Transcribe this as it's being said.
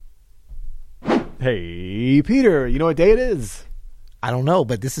Hey, Peter, you know what day it is? I don't know,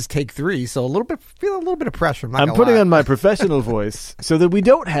 but this is take 3, so feel a little bit of pressure. I'm putting on my professional voice so that we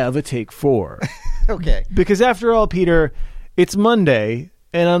don't have a take 4. Okay. Because after all, Peter, it's Monday,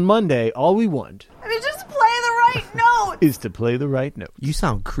 and on Monday, all we want And just play the right note. is to play the right note. You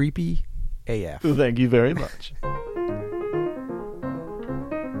sound creepy AF. Well, thank you very much.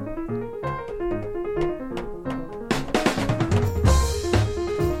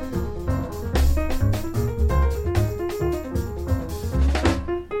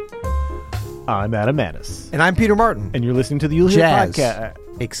 I'm Adam Manis. And I'm Peter Martin. And you're listening to the You'll Hear Jazz Podcast.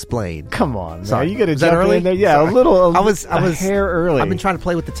 Explain. Come on, man. Sorry. You got to Was that jump early? in there. Yeah, Sorry. a little. I was hair early. I've been trying to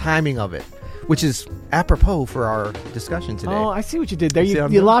play with the timing of it, which is apropos for our discussion today. Oh, I see what you did there. See what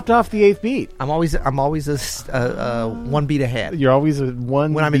I'm You doing? lopped off the 8th beat. I'm always a one beat ahead. You're always a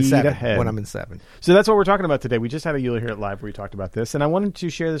one when I'm in beat 7. ahead. When I'm in 7. So that's what we're talking about today. We just had a You'll Hear It Live where we talked about this, and I wanted to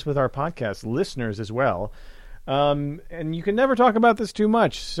share this with our podcast listeners as well. And you can never talk about this too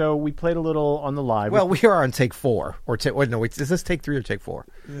much, so we played a little on the live. Well, we are on take 4 or is this take 3 or take 4?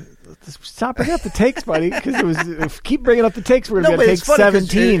 Stop bringing up the takes, buddy, because if keep bringing up the takes, we're going No, to but take it's funny 'cause,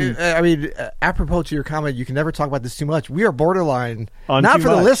 17. Apropos to your comment, you can never talk about this too much. We are borderline, On not too for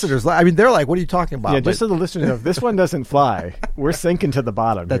much. the listeners. I mean, they're like, "What are you talking about?" Yeah, But just so the listeners know, this one doesn't fly. We're sinking to the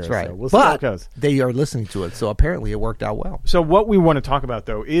bottom. that's here, right. So we'll see how it But goes. they are listening to it, so apparently it worked out well. So what we want to talk about,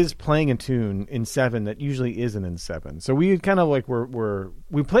 though, is playing a tune in 7 that usually isn't in 7. So we kind of like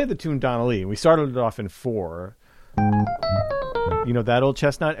we played the tune Donna Lee. We started it off in 4. You know, that old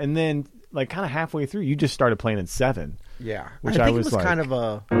chestnut, and then like kind of halfway through, you just started playing in 7. Yeah, Which I I think was it was like- kind of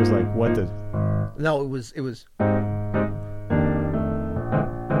a I was like, what the? no. It was.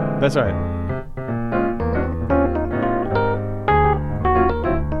 That's all right.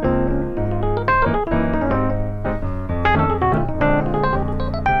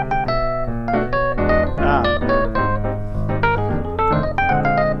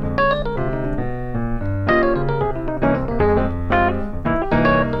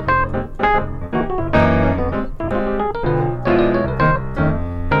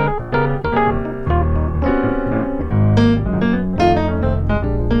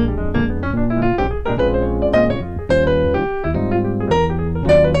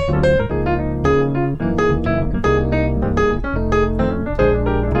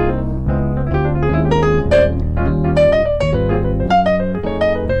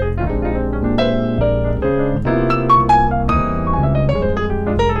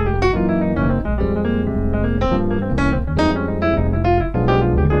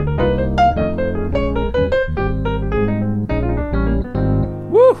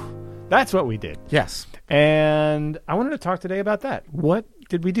 That's what we did. Yes. And I wanted to talk today about that. What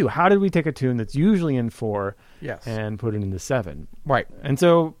did we do? How did we take a tune that's usually in 4 Yes. and put it into 7? Right. And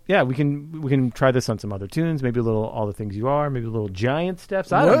so, yeah, we can try this on some other tunes, maybe a little All the Things You Are, maybe a little Giant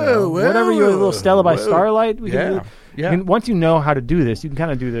Steps. I don't know. Whoa, Whatever you, a little Stella by whoa. Starlight. We can do. Yeah. And once you know how to do this, you can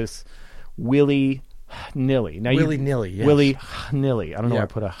kind of do this willy-nilly. Now Willy-nilly, yes. Willy-nilly. I don't know why Yeah. I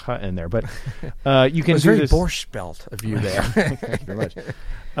put a "h" in there, but you It can was do very this. Borscht Belt of you there. Thank you very much.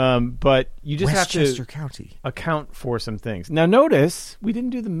 But you just Westchester have to County. account for some things. Now, notice we didn't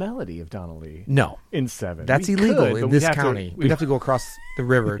do the melody of Donna Lee No. in 7. That's We illegal could, but in we'd this have to- county. we'd We'd have to go across the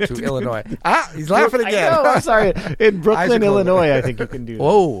river to Illinois. He's laughing I again. know, I'm sorry. In Brooklyn, Isaac Illinois, I think you can do this.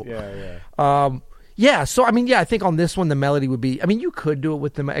 Whoa. Yeah. Yeah, so I mean, I think on this one the melody would be. I mean, you could do it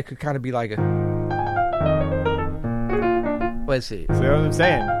with it could kind of be like a. Let's see. See what I'm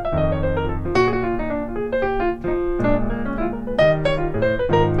saying?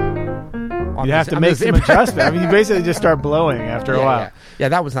 You have to make some adjustment. I mean, you basically just start blowing after a while. Yeah,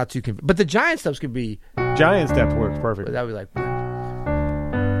 that was not too. But the giant steps could be. Giant step works perfect. That would be like.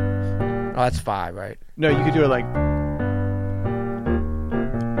 Oh, that's 5, right? No, you could do it like.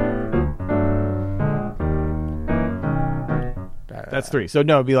 That's 3. So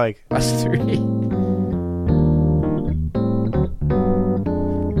no, it'd be like. That's 3.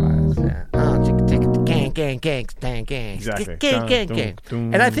 Exactly. Gang.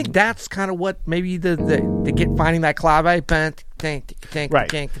 And I think that's kind of what maybe the finding that clave. Right.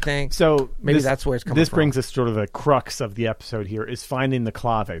 So maybe that's where it's coming This from. brings us sort of the crux of the episode here is finding the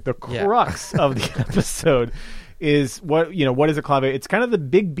clave. The crux of the episode is what is a clave? It's kind of the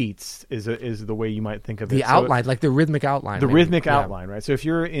big beats is the way you might think of it. The outline, like the rhythmic outline. The maybe. rhythmic outline, right? So if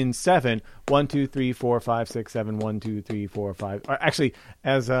you're in 7, 1, 2, 3, 4, 5, 6, 7, 1, 2, 3, 4, 5. Actually,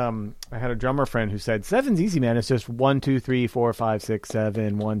 as I had a drummer friend who said 7's easy, man. It's just 1, 2, 3, 4, 5, 6,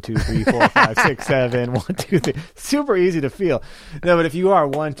 7, 1, 2, 3, 4, 5, 6, 7, 1, 2, 3. Super easy to feel. No, but if you are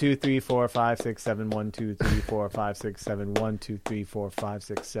 1, 2, 3, 4, 5, 6, 7, 1, 2, 3, 4, 5, 6, 7, 1, 2, 3, 4, 5,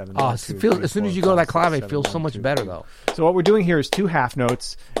 6, 7. Oh, 1, as 2, soon 3, as 4, you go to that 5, clave, 6, it feels 7, so 1, much 2, better 3. though. So what we're doing here is 2 half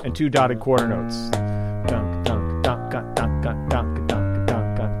notes and 2 dotted quarter notes. Dunk, dunk, dunk, dunk, dunk, dunk, dunk, dunk, dunk,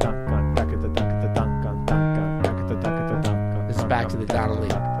 dunk, dunk, dunk, back at the dunk at the dunk, dunk, dunk, back at the dunk at the dunk. This is back to the Donnelly.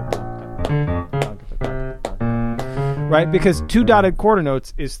 Right, because 2 dotted quarter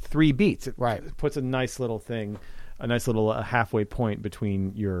notes is 3 beats. It Right. puts a nice little thing, a nice little halfway point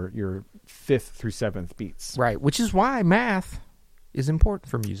between your 5th through 7th beats. Right, which is why math is important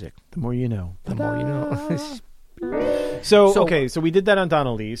for music. The more you know. The more you know. So So- okay, so we did that on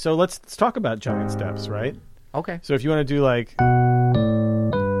Donnelly. So let's talk about giant steps, right? Okay. So if you want to do like,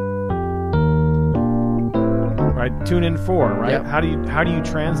 right, tune in 4, right? Yep. How do you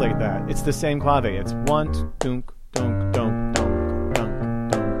translate that? It's the same clave. It's 1, dunk, dunk, dunk, dunk,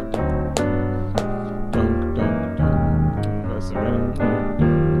 dunk, dunk, dunk, dunk, dunk. That's a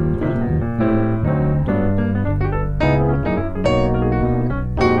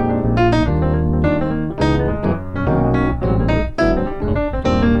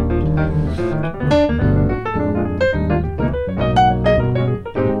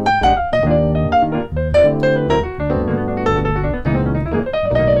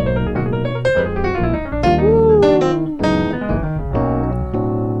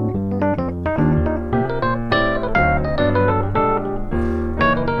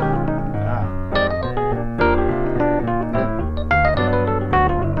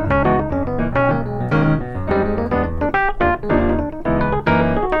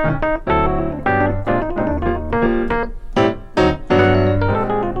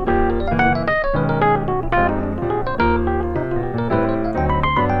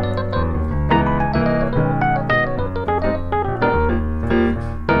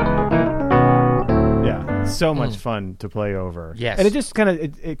so much fun to play over. Yes. And it just kind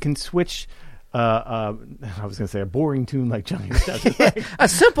of it can switch I was going to say a boring tune like Giant Steps. It's like A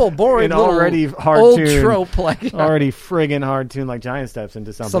simple, boring, an little already hard old tune, trope like already friggin' hard tune like Giant Steps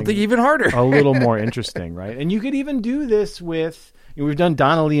into something even harder. a little more interesting, right? And you could even do this with we've done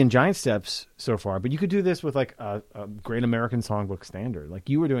Donnelly and Giant Steps so far, but you could do this with like a Great American Songbook standard, like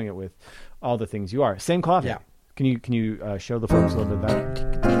you were doing it with All the Things You Are. Same clave. Yeah. Can you show the folks a little bit of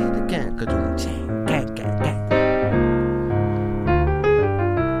that?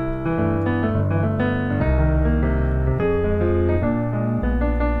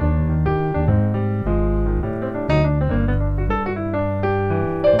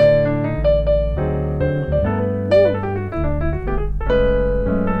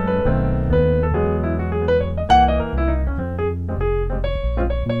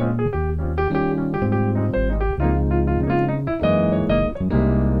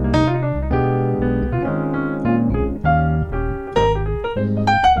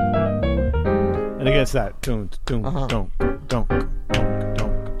 And again, it's that dunk, dunk, dunk, dunk, dunk,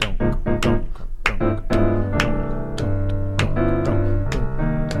 dunk, dunk, dunk, dunk.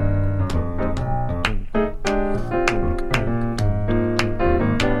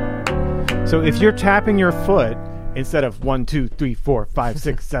 So if you're tapping your foot instead of 1, 2, 3, 4, 5,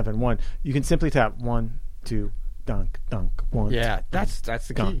 6, 7, 1, you can simply tap 1, 2, dunk, dunk, 1. Yeah, that's the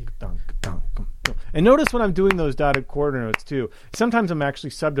key. Dunk, dunk, dunk, dunk. And notice when I'm doing those dotted quarter notes too, sometimes I'm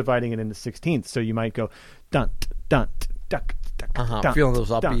actually subdividing it into 16ths. So you might go dunt, dunt, duck, duck, dunt, Feeling those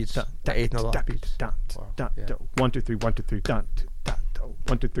dunt, upbeats, dunt, the eighth note dunt, upbeats. dunt, Wow. dunt, Yeah. dunt. 1, 2, 3, 1, 2, 3, dunt, dunt,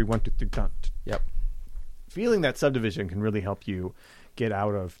 1, 2, 3, 1, 2, 3, dunt. Yep. Feeling that subdivision can really help you get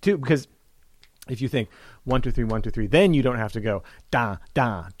out of too, because if you think 1, 2, 3, 1, 2, 3, then you don't have to go da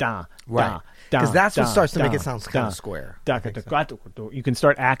da da Right. da. Because that's what da, starts to make da, it sound kind da, of square. da, da, da, da. You can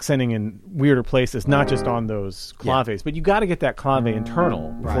start accenting in weirder places, not just on those claves, but you got to get that clave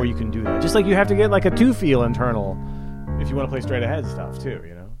internal before Right. you can do that. Just like you have to get like a 2-feel internal if you want to play straight ahead stuff too,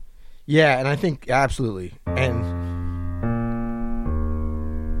 you know? Yeah, and I think absolutely. And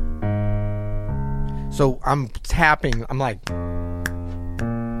so I'm tapping, I'm like,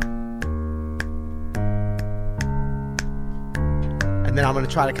 and then I'm going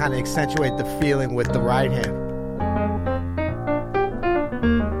to try to kind of accentuate the feeling with the right hand.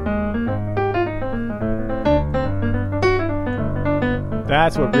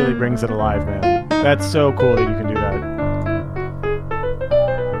 That's what really brings it alive, man. That's so cool that you can do that.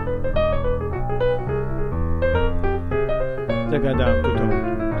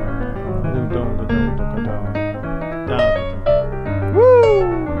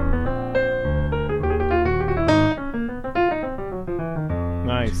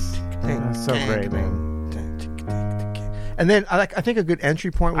 Nice. That's so great, man. And then I think a good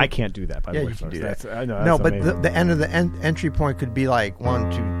entry point. I can't do that, by the way. You can do folks. that. No, but amazing. the end of the entry point could be like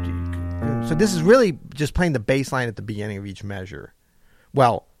 1, 2, 3. So this is really just playing the bass line at the beginning of each measure.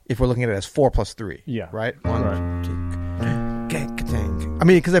 Well, if we're looking at it as 4 plus 3. Yeah. Right? Right. 1, 2, I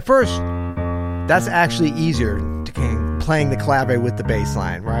mean, because at first, that's actually easier playing the clave with the bass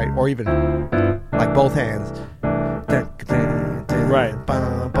line, right? Or even like both hands. Right.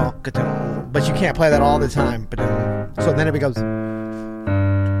 But you can't play that all the time. So then it becomes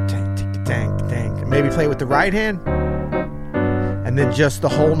maybe play with the right hand and then just the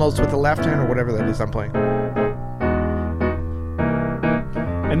whole notes with the left hand or whatever that is I'm playing.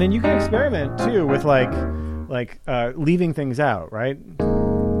 And then you can experiment too with like leaving things out, right?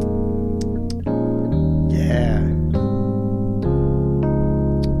 Yeah.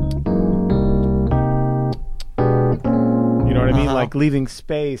 You know what I mean? Like leaving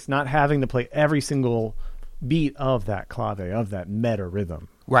space, not having to play every single beat of that clave, of that meta rhythm.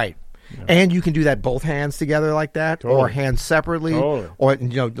 Right. Yeah. And you can do that both hands together like that, or hands separately, or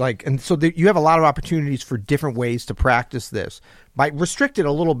and so you have a lot of opportunities for different ways to practice this. By restrict it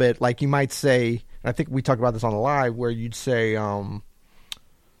a little bit, like you might say, and I think we talked about this on the live, where you'd say, that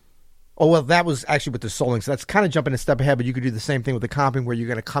was actually with the soloing, so that's kind of jumping a step ahead. But you could do the same thing with the comping, where you're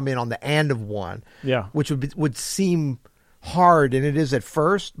going to come in on the end of one, which would seem hard, and it is at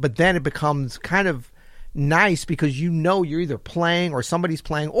first, but then it becomes kind of nice because you're either playing or somebody's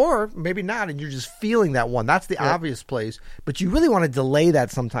playing, or maybe not, and you're just feeling that one. That's the obvious place, but you really want to delay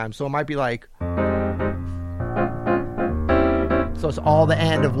that sometimes. So it might be like, so it's all the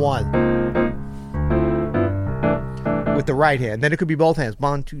end of one with the right hand. Then it could be both hands.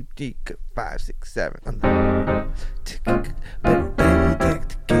 1, 2, 3, 5, 6, 7.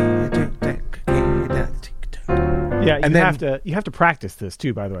 Yeah, you have to practice this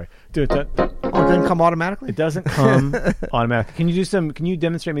too. By the way, it doesn't come automatically. It doesn't come automatically. Can you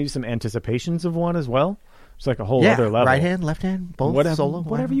demonstrate maybe some anticipations of one as well? It's like a whole other level. Right hand, left hand, both solo,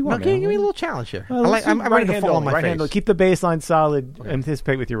 whatever you want. No, give me a little challenge here. I'm ready to fall on my face. Keep the bass line solid. Okay.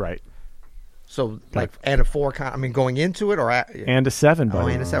 Anticipate with your right. So and a 4 going into it, or and a 7, buddy. Oh,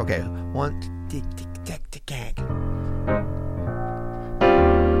 and a 7. Okay, 1, 2, 3,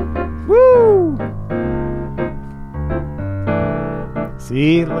 woo!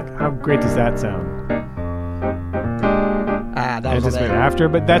 See, look how great does that sound? That was after,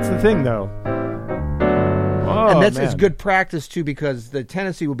 but that's the thing, though. Oh, and it's good practice too, because the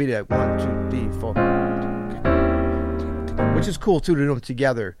tendency will be to 1, 2, 3, 4, which is cool too to do them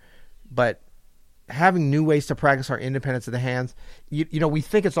together. But having new ways to practice our independence of the hands, we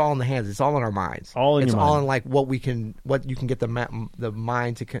think it's all in the hands. It's all in our minds. It's all in like what you can get the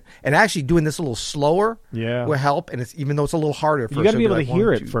mind to, and actually doing this a little slower will help. And it's even though it's a little harder. First, you got to be able to hear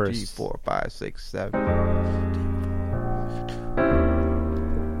 1, it 2, first. 3, 4, 5, 6, 7.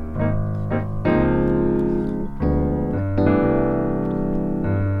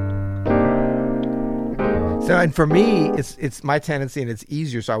 So, and for me, it's my tendency, and it's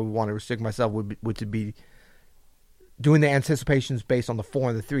easier. So I would want to restrict myself would to be doing the anticipations based on the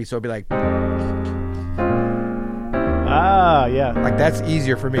 4 and the 3. So it'd be like, like that's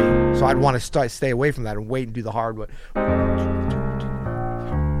easier for me. So I'd want to stay away from that and wait and do the hard one.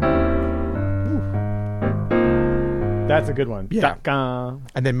 That's a good one. Yeah,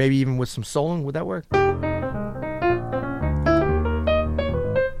 and then maybe even with some soloing, would that work?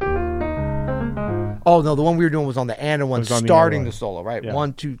 Oh no, the one we were doing was on the and one starting the solo, right? Yeah.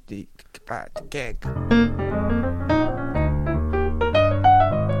 1, 2, 3, 5, gag.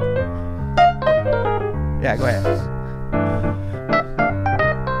 Yeah, go ahead.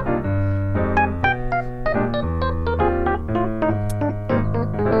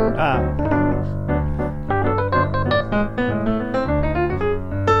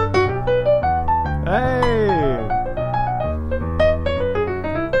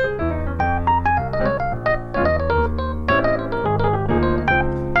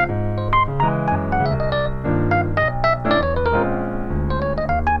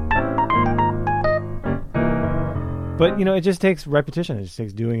 But, it just takes repetition. It just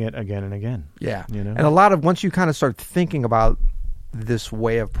takes doing it again and again. Yeah. And a lot of, once you kind of start thinking about this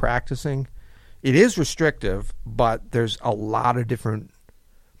way of practicing, it is restrictive, but there's a lot of different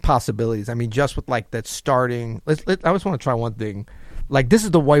possibilities. I mean, just with like that starting, I just want to try one thing. Like, this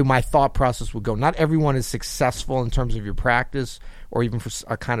is the way my thought process would go. Not everyone is successful in terms of your practice or even for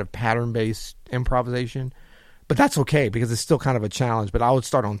a kind of pattern-based improvisation. But that's okay because it's still kind of a challenge. But I would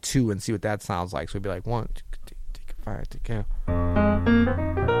start on 2 and see what that sounds like. So it'd be like 1, 2, 3, 5, 6,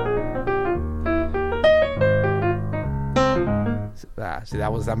 7. See,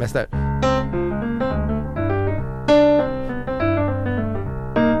 I messed up.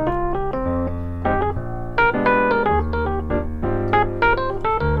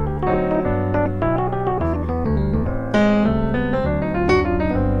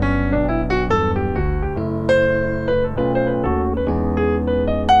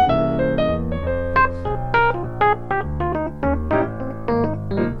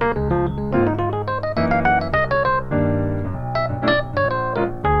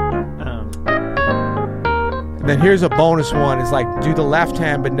 Then here's a bonus one. It's like do the left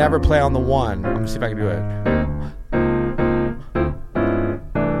hand but never play on the 1. Let me see if I can do it.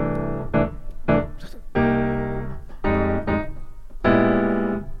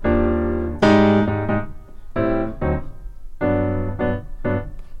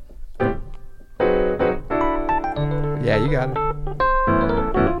 Yeah, you got it.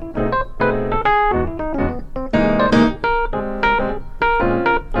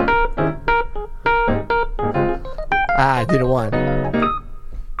 I did a 1.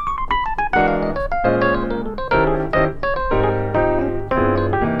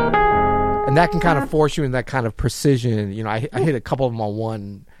 And that can kind of force you in that kind of precision. You know, I hit a couple of them on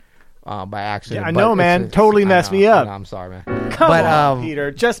 1 by accident. Yeah, I know, man. Totally messed me up. I'm sorry, man. Come on,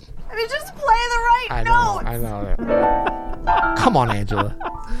 Peter. Just play the right notes. I know. Come on, Angela.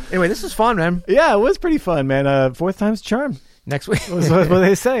 Anyway, this is fun, man. Yeah, it was pretty fun, man. Fourth time's charm. Next week. That's what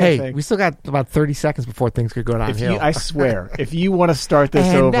they say. Hey, we still got about 30 seconds before things could go downhill. I swear, if you want to start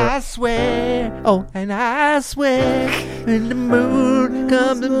this over. And I swear, when the moon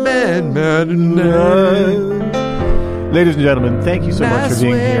comes in bed, ladies and gentlemen, thank you so much for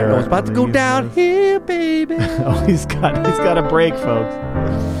being here. I was about to go down here, baby. He's got a break, folks.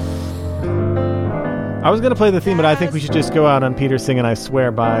 I was going to play the theme, but I think we should just go out on Peter singing I Swear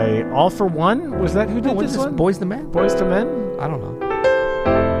by All for One. Was that who did this one? Boyz II Men? Boyz II Men? I don't know.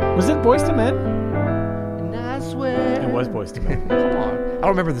 Was it Boyz II Men? And I swear. It was Boyz II Men. Come on. I don't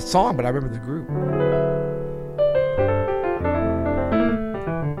remember the song, but I remember the group.